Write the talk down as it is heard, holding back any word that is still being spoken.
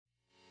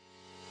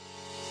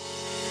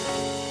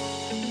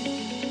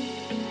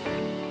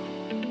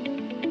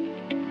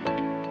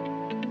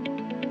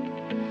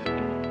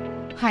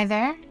Hi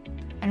there,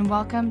 and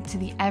welcome to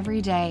the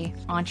Everyday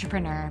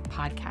Entrepreneur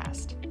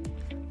Podcast,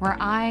 where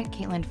I,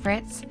 Caitlin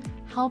Fritz,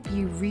 help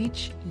you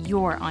reach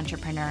your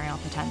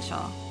entrepreneurial potential.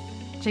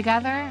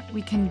 Together,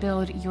 we can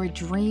build your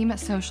dream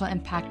social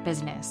impact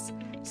business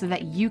so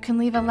that you can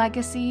leave a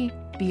legacy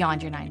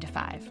beyond your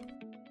 9-to-5.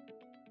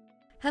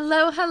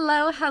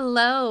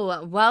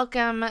 Hello.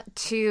 Welcome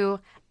to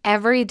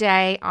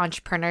Everyday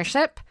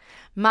Entrepreneurship.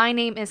 My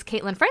name is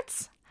Caitlin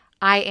Fritz.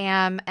 I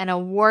am an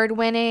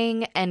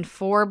award-winning and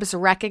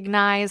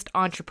Forbes-recognized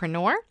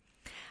entrepreneur,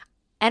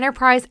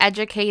 enterprise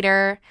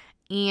educator,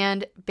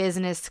 and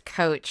business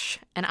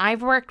coach. And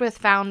I've worked with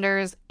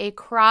founders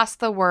across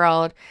the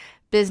world,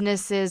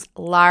 businesses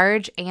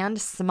large and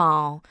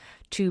small,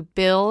 to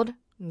build,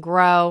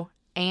 grow,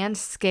 and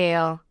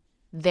scale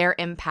their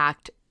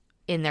impact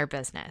in their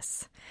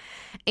business.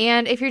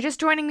 And if you're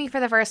just joining me for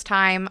the first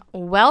time,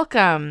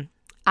 welcome.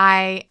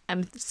 I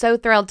am so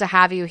thrilled to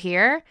have you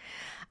here.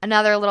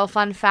 Another little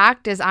fun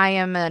fact is I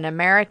am an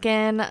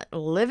American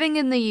living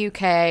in the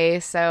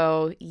UK,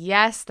 so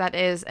yes, that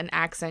is an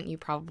accent you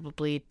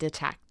probably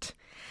detect.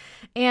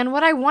 And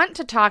what I want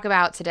to talk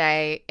about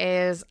today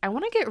is I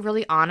want to get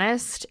really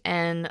honest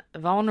and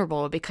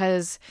vulnerable,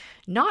 because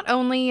not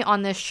only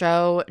on this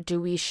show do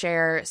we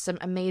share some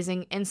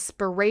amazing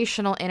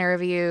inspirational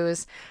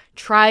interviews,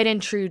 tried and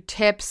true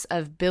tips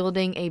of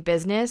building a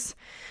business,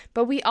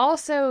 but we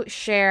also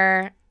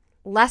share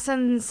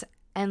lessons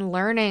and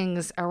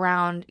learnings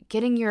around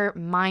getting your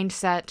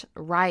mindset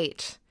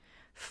right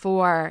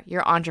for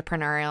your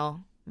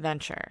entrepreneurial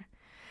venture.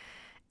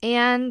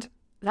 And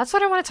that's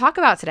what I want to talk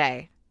about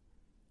today.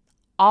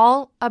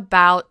 All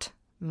about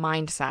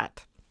mindset.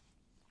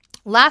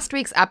 Last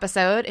week's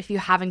episode, if you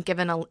haven't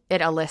given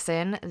it a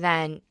listen,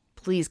 then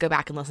please go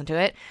back and listen to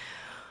it.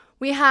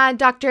 We had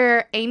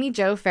Dr. Amy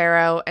Jo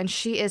Farrow, and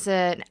she is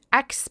an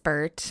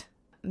expert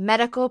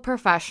medical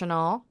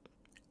professional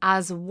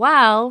as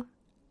well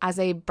as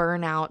a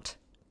burnout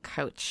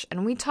coach.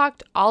 And we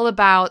talked all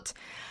about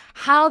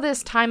how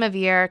this time of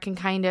year can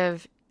kind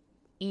of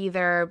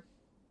either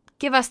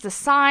give us the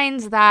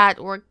signs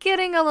that we're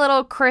getting a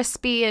little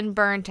crispy and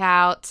burnt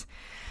out,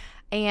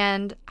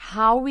 and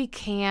how we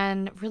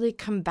can really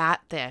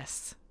combat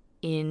this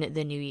in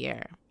the new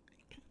year.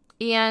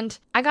 And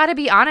I gotta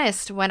be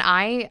honest, when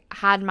I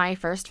had my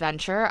first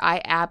venture,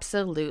 I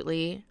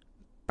absolutely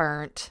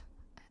burnt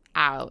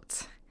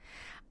out.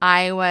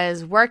 I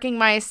was working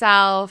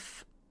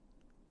myself,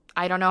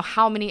 I don't know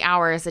how many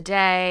hours a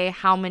day,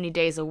 how many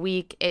days a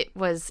week. It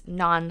was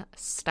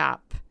nonstop.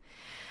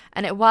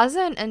 And it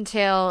wasn't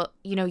until,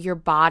 your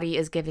body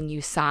is giving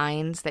you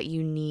signs that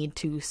you need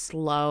to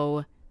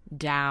slow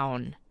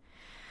down.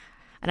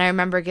 And I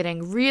remember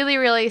getting really,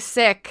 really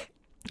sick,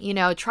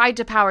 tried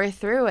to power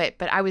through it,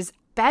 but I was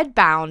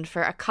bedbound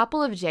for a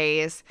couple of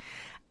days,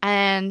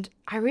 and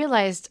I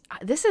realized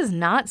this is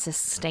not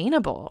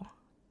sustainable.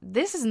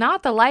 This is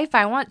not the life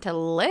I want to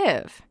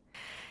live.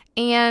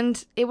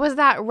 And it was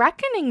that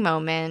reckoning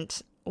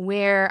moment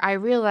where I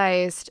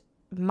realized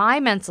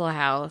my mental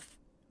health,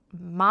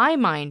 my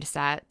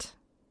mindset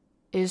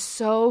is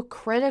so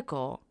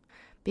critical,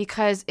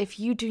 because if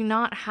you do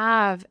not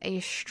have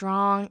a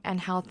strong and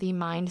healthy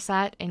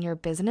mindset in your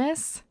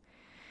business,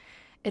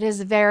 it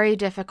is very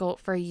difficult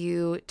for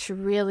you to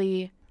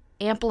really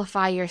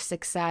amplify your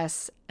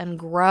success and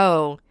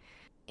grow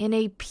in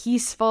a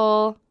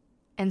peaceful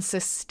and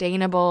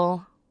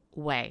sustainable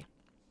way.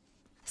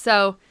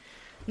 So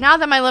now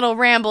that my little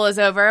ramble is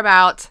over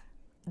about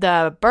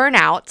the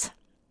burnout,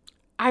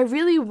 I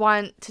really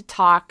want to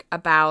talk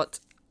about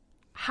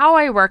how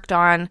I worked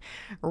on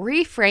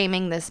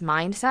reframing this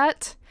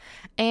mindset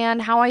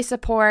and how I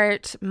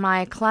support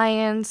my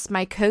clients,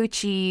 my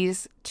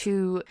coachees,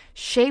 to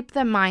shape the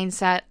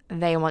mindset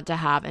they want to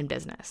have in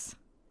business.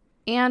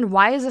 And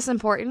why is this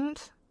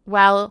important?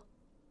 Well,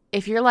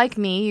 if you're like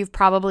me, you've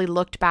probably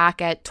looked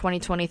back at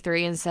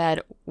 2023 and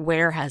said,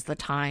 where has the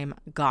time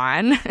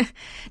gone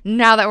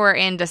now that we're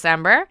in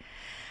December?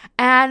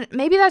 And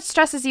maybe that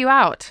stresses you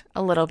out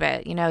a little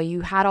bit.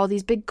 You had all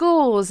these big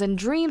goals and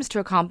dreams to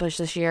accomplish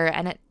this year,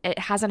 and it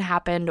hasn't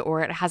happened, or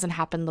it hasn't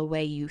happened the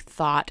way you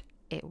thought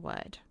it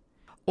would.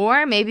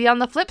 Or maybe on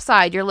the flip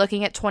side, you're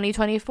looking at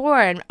 2024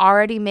 and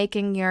already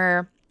making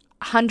your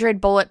 100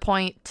 bullet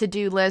point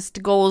to-do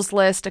list, goals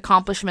list,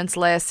 accomplishments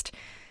list.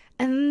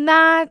 And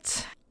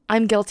that,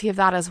 I'm guilty of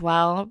that as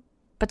well.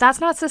 But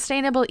that's not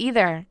sustainable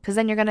either, because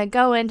then you're going to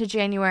go into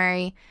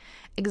January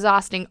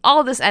exhausting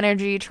all this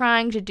energy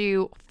trying to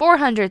do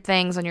 400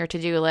 things on your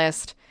to-do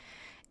list.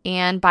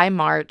 And by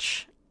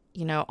March,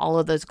 all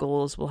of those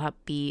goals will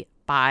be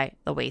by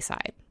the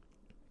wayside.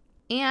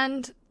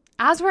 And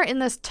as we're in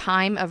this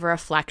time of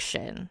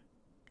reflection,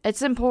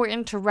 it's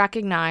important to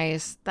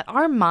recognize that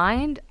our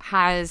mind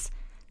has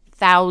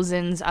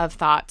thousands of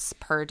thoughts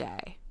per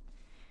day.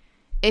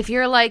 If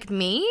you're like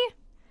me,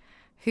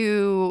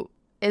 who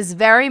is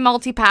very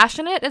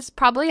multi-passionate, it's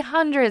probably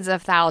hundreds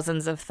of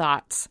thousands of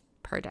thoughts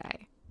per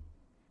day.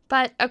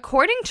 But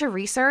according to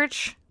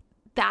research,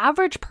 the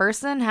average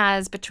person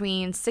has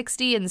between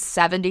 60 and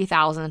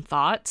 70,000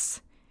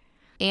 thoughts.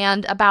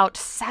 And about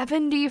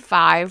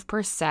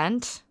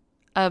 75%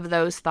 of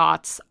those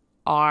thoughts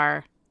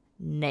are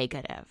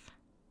negative.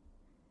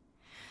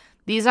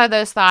 These are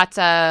those thoughts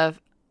of,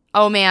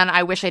 oh man,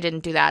 I wish I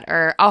didn't do that,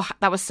 or oh,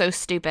 that was so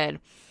stupid,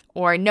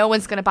 or no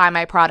one's going to buy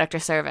my product or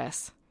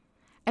service.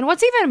 And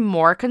what's even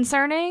more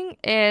concerning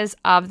is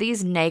of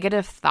these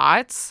negative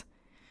thoughts,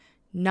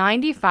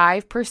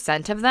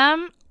 95% of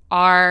them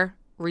are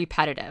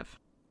repetitive.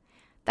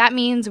 That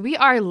means we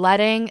are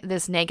letting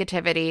this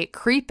negativity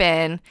creep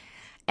in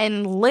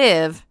and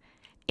live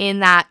in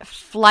that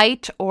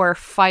flight or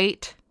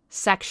fight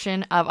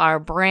section of our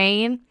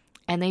brain,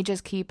 and they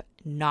just keep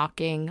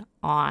knocking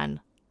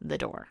on the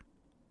door.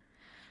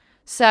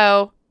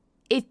 So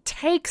it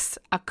takes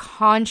a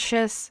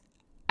conscious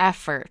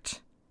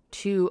effort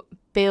to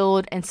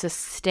build and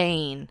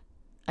sustain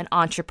an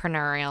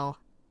entrepreneurial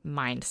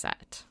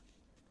mindset.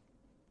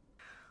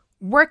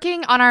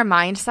 Working on our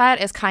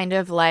mindset is kind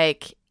of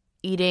like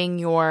eating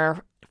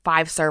your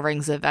 5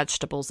 servings of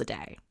vegetables a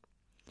day.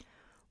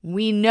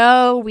 We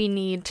know we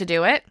need to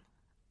do it.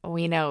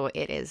 We know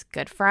it is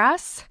good for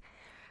us,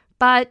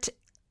 but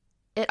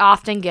it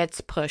often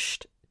gets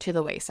pushed to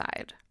the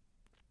wayside.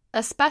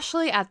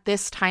 Especially at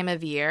this time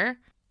of year,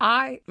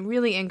 I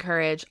really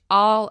encourage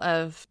all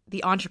of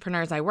the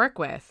entrepreneurs I work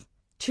with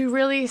to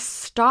really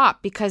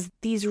stop, because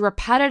these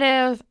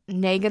repetitive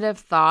negative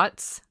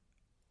thoughts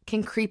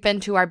can creep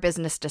into our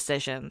business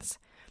decisions.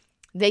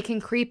 They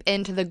can creep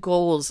into the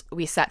goals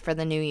we set for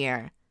the new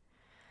year.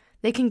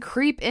 They can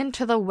creep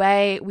into the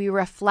way we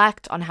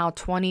reflect on how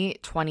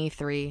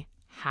 2023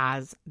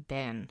 has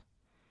been.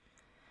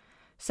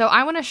 So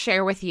I want to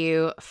share with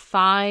you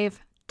 5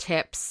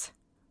 tips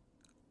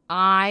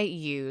I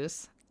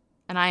use,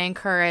 and I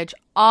encourage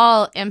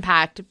all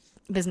impact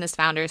business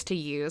founders to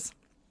use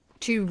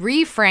to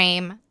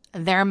reframe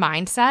their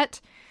mindset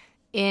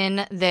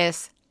in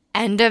this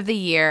end of the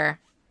year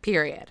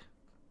period.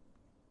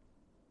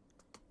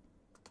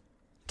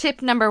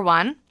 Tip number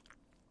 1.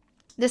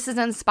 This is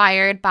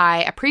inspired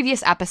by a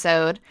previous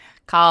episode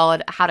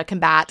called How to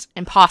Combat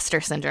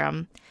Imposter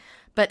Syndrome,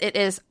 but it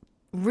is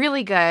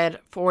really good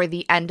for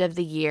the end of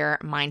the year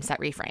mindset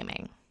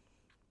reframing.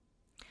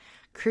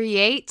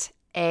 Create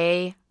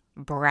a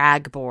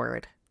brag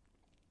board.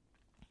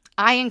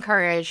 I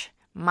encourage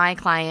my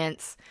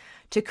clients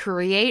to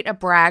create a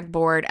brag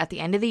board at the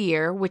end of the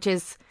year, which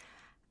is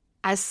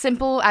as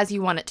simple as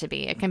you want it to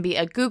be. It can be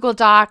a Google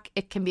Doc,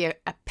 it can be a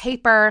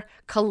paper,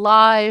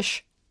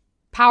 collage,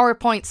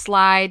 PowerPoint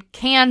slide,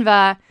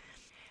 Canva,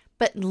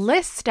 but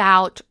list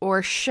out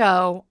or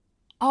show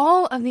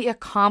all of the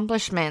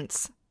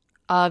accomplishments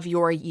of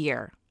your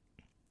year.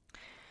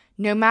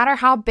 No matter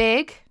how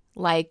big,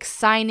 like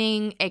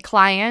signing a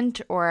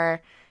client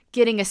or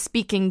getting a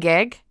speaking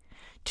gig,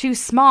 to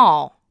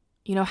small,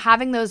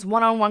 having those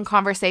one-on-one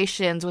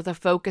conversations with a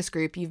focus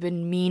group you've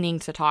been meaning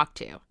to talk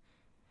to.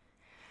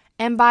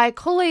 And by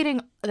collating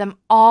them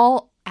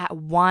all at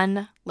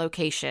one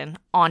location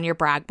on your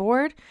brag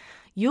board,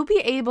 you'll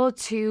be able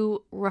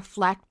to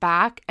reflect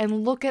back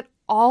and look at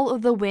all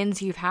of the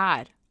wins you've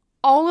had,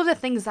 all of the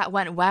things that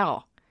went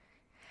well.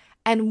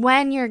 And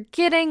when you're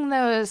getting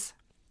those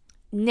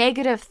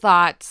negative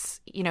thoughts,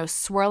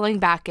 swirling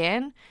back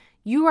in,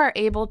 you are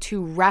able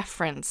to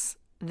reference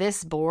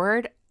this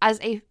board as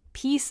a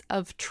piece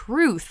of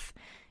truth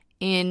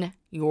in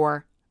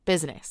your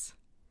business.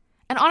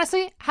 And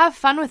honestly, have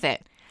fun with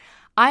it.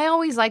 I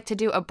always like to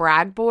do a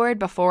brag board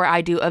before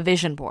I do a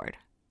vision board,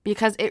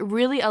 because it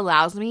really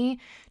allows me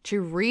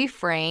to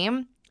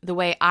reframe the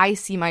way I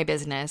see my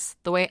business,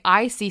 the way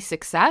I see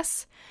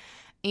success,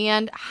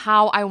 and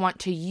how I want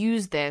to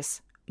use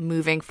this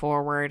moving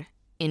forward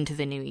into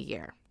the new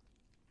year.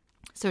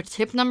 So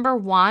tip number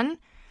 1,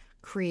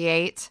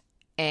 create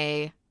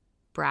a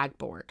brag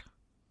board.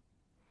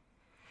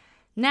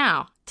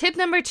 Now, tip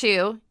number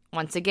 2,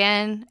 once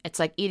again, it's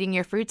like eating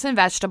your fruits and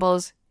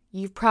vegetables.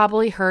 You've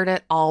probably heard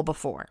it all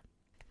before.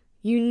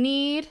 You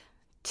need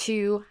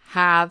to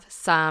have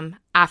some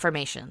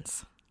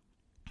affirmations.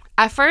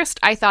 At first,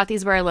 I thought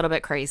these were a little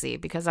bit crazy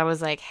because I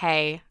was like,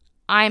 hey,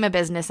 I'm a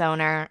business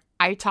owner.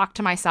 I talk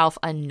to myself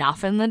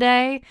enough in the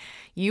day.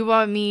 You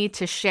want me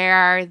to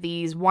share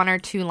these 1 or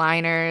 2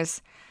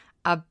 liners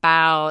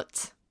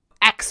about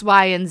X,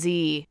 Y, and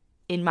Z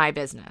in my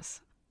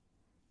business.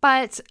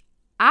 But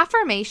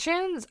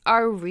affirmations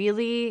are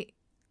really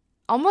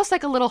almost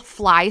like a little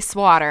fly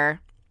swatter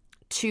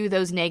to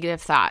those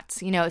negative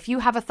thoughts. If you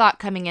have a thought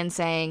coming in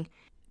saying,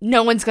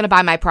 no one's going to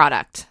buy my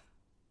product,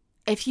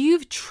 if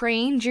you've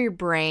trained your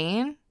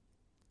brain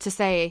to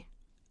say,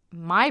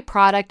 my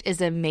product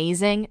is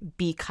amazing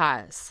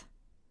because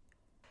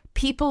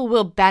people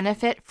will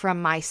benefit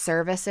from my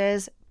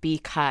services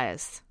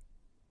because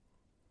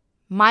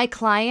my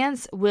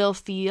clients will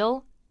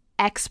feel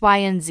X, Y,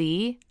 and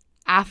Z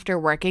after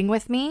working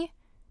with me,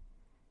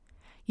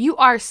 you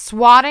are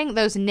swatting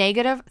those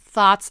negative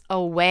thoughts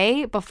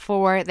away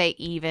before they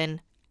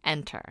even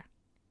enter.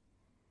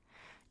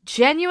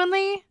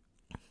 Genuinely,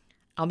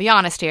 I'll be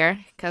honest here,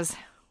 because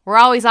we're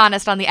always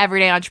honest on the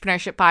Everyday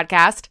Entrepreneurship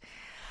Podcast.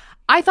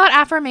 I thought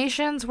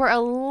affirmations were a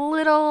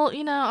little,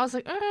 I was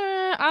like,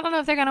 I don't know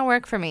if they're going to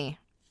work for me.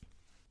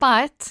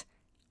 But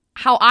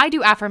how I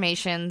do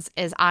affirmations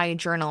is I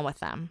journal with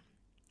them.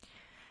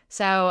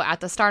 So at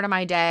the start of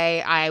my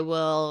day, I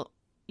will,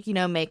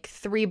 make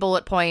 3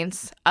 bullet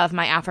points of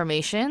my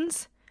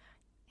affirmations,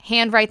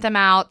 handwrite them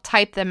out,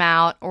 type them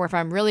out, or if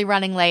I'm really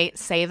running late,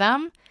 say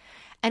them.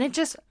 And it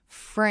just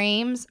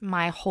frames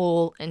my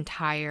whole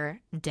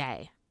entire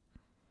day.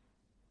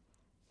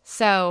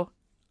 So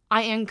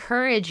I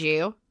encourage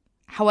you,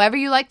 however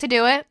you like to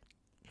do it.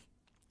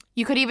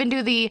 You could even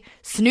do the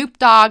Snoop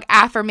Dogg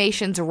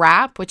affirmations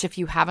rap, which if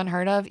you haven't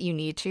heard of, you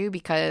need to,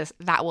 because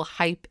that will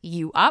hype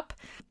you up.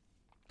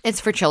 It's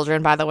for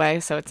children, by the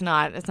way, so it's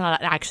not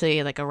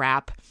actually like a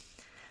rap.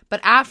 But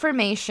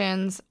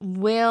affirmations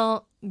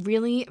will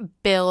really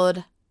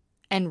build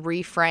and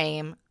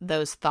reframe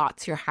those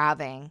thoughts you're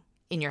having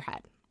in your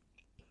head.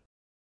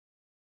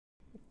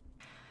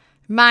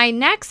 My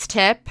next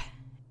tip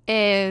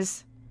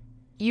is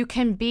you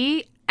can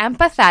be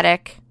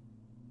empathetic,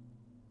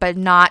 but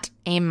not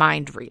a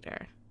mind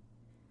reader.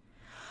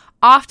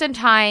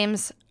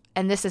 Oftentimes,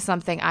 and this is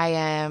something I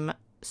am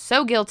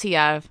so guilty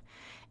of,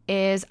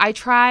 is I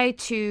try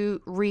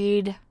to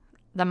read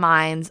the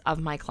minds of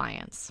my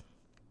clients.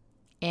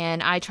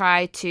 And I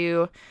try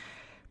to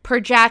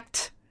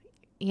project,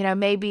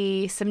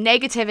 maybe some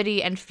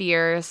negativity and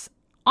fears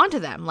onto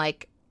them.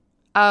 Like,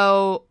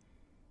 oh,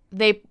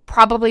 they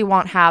probably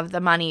won't have the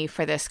money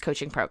for this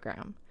coaching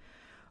program.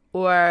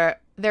 Or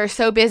they're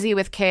so busy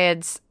with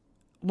kids,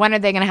 when are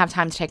they going to have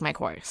time to take my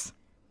course?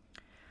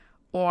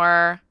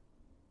 Or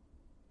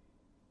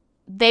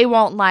they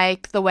won't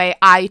like the way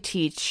I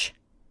teach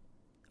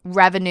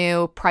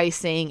revenue,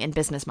 pricing, and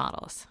business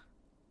models.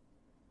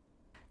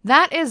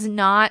 That is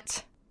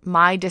not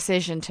my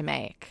decision to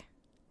make.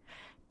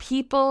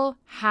 People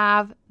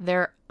have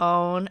their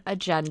own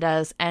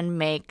agendas and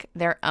make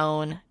their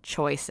own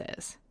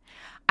choices.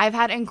 I've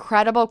had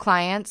incredible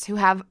clients who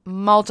have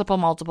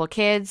multiple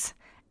kids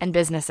and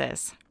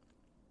businesses.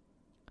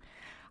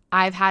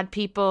 I've had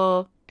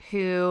people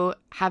who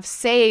have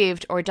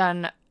saved or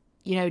done,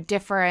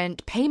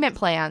 different payment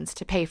plans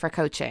to pay for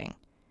coaching.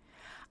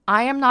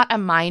 I am not a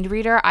mind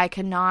reader. I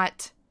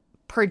cannot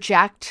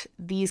project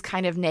these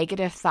kind of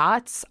negative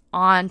thoughts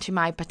onto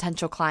my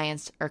potential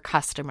clients or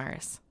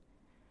customers.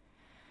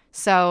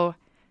 So,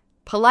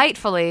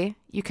 politely,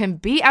 you can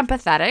be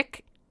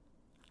empathetic,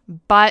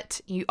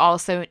 but you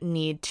also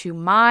need to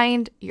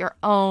mind your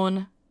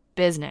own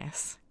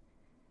business.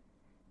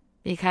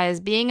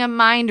 Because being a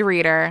mind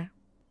reader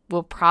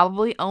will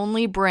probably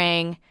only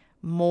bring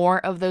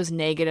more of those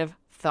negative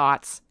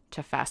thoughts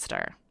to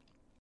fester.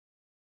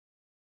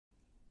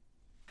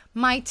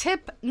 My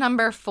tip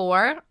number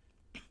 4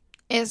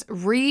 is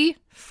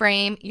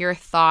reframe your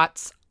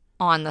thoughts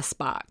on the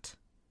spot.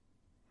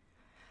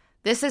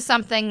 This is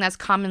something that's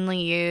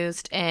commonly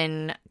used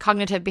in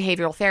cognitive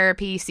behavioral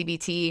therapy,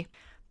 CBT.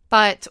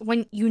 But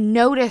when you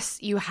notice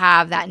you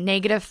have that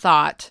negative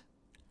thought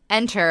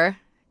enter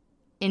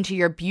into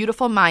your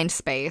beautiful mind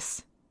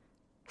space,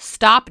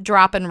 stop,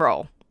 drop, and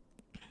roll.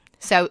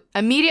 So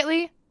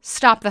immediately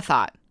stop the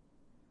thought.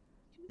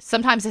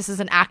 Sometimes this is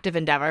an active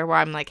endeavor where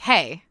I'm like,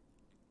 hey,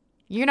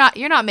 you're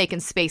not making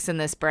space in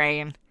this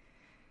brain.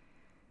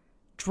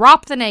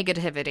 Drop the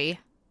negativity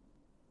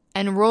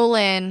and roll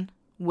in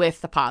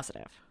with the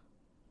positive.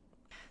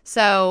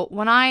 So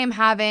when I am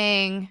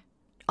having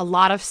a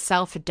lot of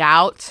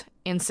self-doubt,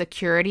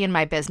 insecurity in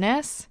my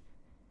business,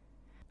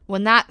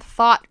 when that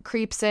thought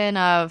creeps in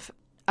of,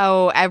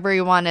 oh,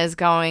 everyone is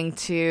going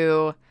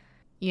to,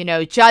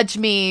 judge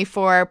me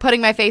for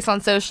putting my face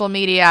on social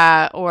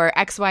media or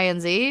X, Y,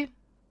 and Z,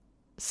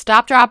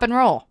 stop, drop, and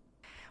roll.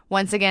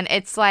 Once again,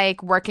 it's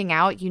like working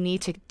out. You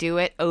need to do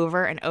it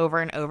over and over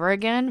and over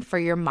again for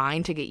your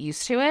mind to get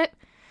used to it.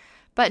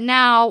 But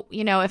now,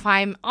 if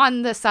I'm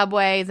on the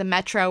subway, the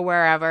metro,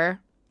 wherever,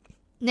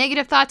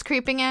 negative thoughts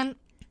creeping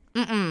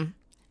in,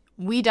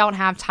 we don't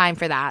have time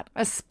for that,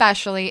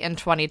 especially in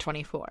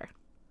 2024.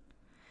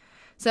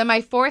 So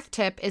my 4th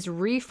tip is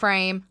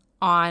reframe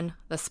on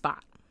the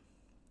spot.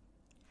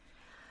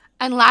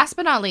 And last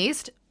but not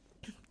least,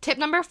 tip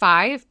number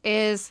 5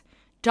 is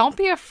don't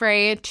be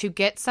afraid to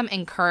get some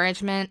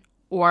encouragement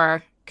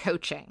or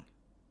coaching.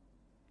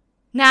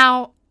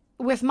 Now,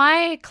 with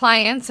my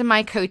clients and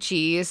my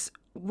coachees,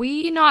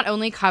 we not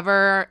only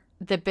cover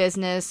the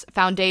business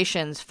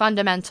foundations,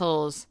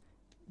 fundamentals,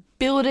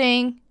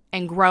 building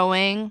and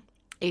growing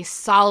a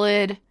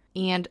solid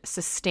and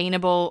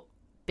sustainable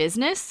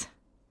business,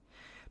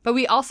 but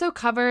we also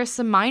cover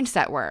some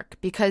mindset work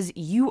because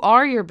you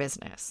are your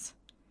business.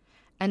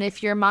 And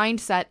if your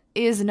mindset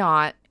is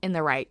not in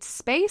the right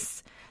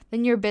space,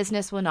 then your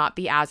business will not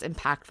be as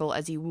impactful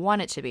as you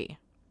want it to be.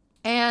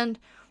 And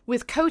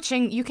with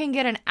coaching, you can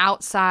get an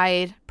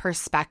outside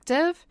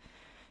perspective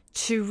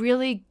to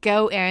really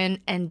go in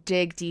and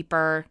dig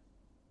deeper,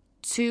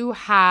 to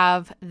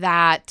have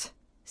that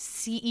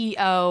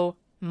CEO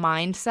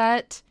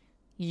mindset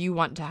you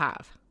want to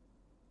have.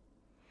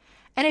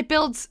 And it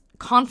builds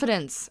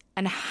confidence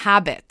and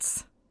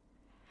habits.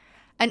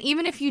 And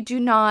even if you do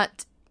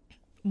not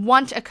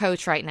want a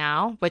coach right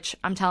now, which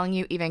I'm telling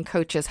you, even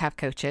coaches have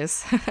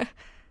coaches,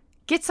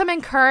 get some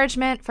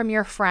encouragement from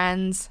your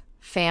friends,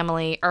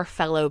 family, or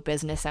fellow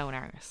business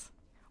owners.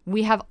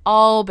 We have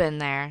all been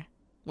there.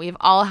 We've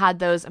all had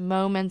those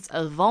moments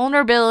of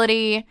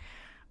vulnerability,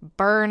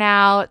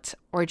 burnout,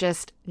 or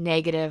just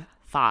negative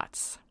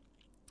thoughts.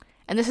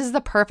 And this is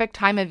the perfect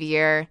time of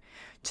year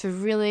to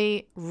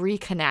really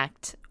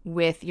reconnect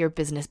with your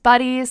business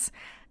buddies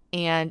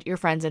and your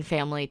friends and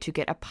family to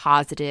get a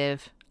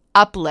positive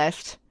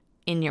uplift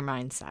in your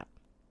mindset.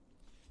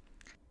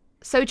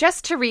 So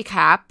just to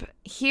recap,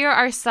 here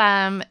are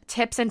some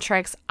tips and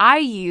tricks I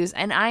use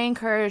and I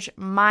encourage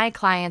my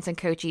clients and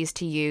coaches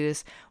to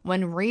use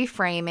when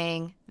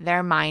reframing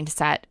their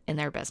mindset in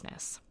their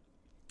business.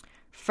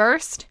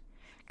 First,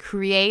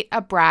 create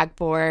a brag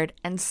board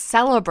and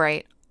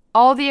celebrate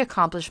all the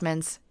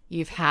accomplishments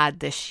you've had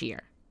this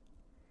year.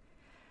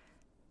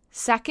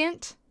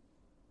 Second,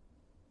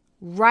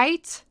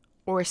 write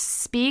or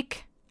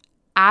speak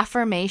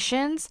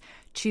affirmations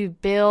to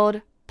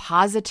build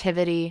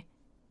positivity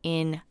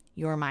in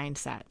your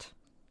mindset.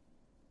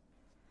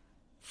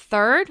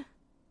 Third,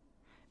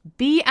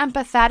 be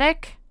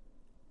empathetic,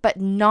 but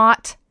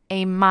not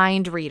a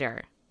mind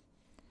reader.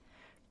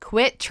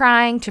 Quit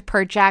trying to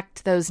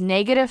project those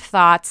negative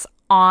thoughts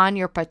on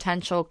your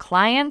potential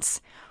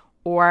clients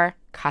or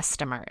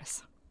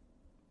customers.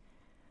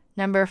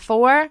 Number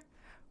 4,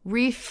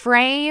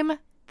 reframe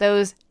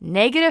those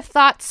negative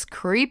thoughts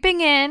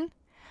creeping in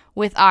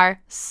with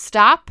our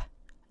stop,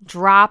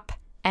 drop,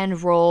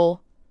 and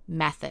roll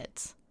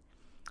methods.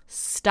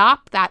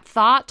 Stop that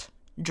thought,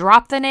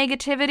 drop the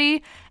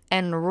negativity,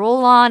 and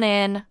roll on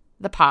in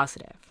the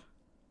positive.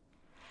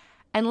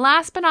 And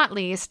last but not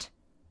least,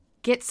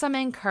 get some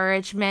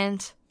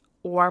encouragement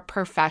or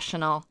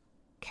professional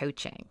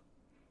coaching.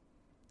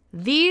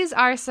 These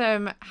are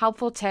some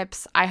helpful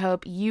tips I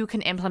hope you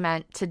can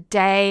implement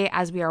today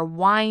as we are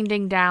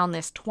winding down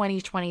this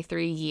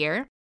 2023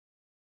 year.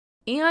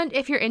 And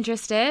if you're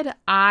interested,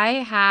 I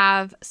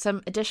have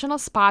some additional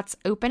spots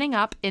opening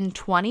up in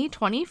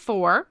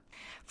 2024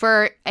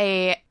 for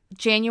a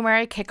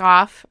January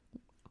kickoff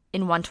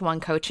in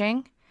one-to-one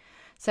coaching.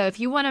 So if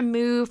you want to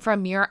move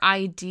from your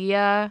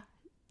idea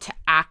to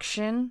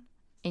action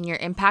in your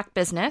impact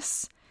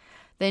business,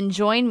 then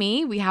join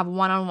me. We have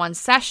one-on-one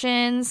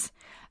sessions,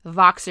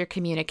 Voxer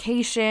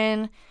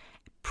communication,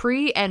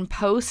 pre and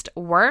post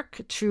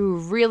work to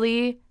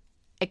really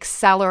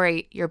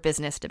accelerate your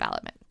business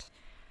development.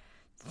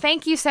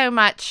 Thank you so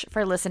much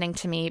for listening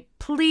to me.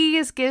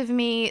 Please give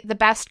me the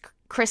best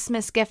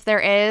Christmas gift there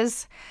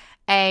is,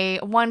 a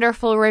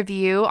wonderful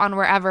review on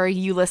wherever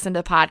you listen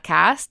to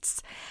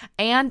podcasts.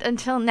 And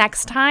until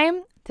next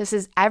time, this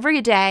is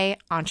Everyday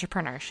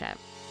Entrepreneurship.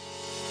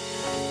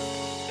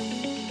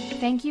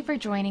 Thank you for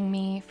joining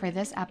me for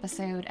this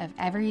episode of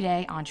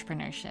Everyday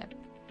Entrepreneurship.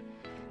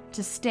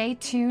 To stay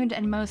tuned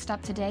and most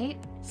up to date,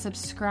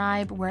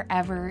 subscribe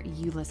wherever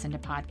you listen to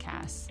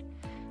podcasts.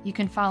 You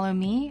can follow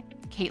me,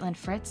 Caitlin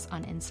Fritz,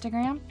 on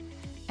Instagram.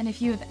 And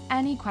if you have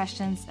any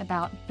questions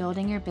about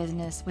building your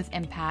business with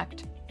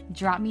impact,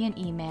 drop me an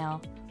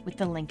email with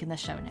the link in the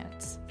show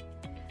notes.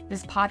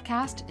 This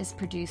podcast is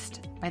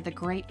produced by the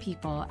great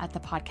people at the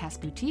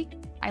Podcast Boutique.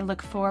 I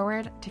look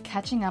forward to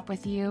catching up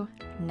with you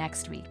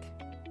next week.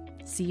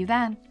 See you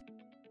then.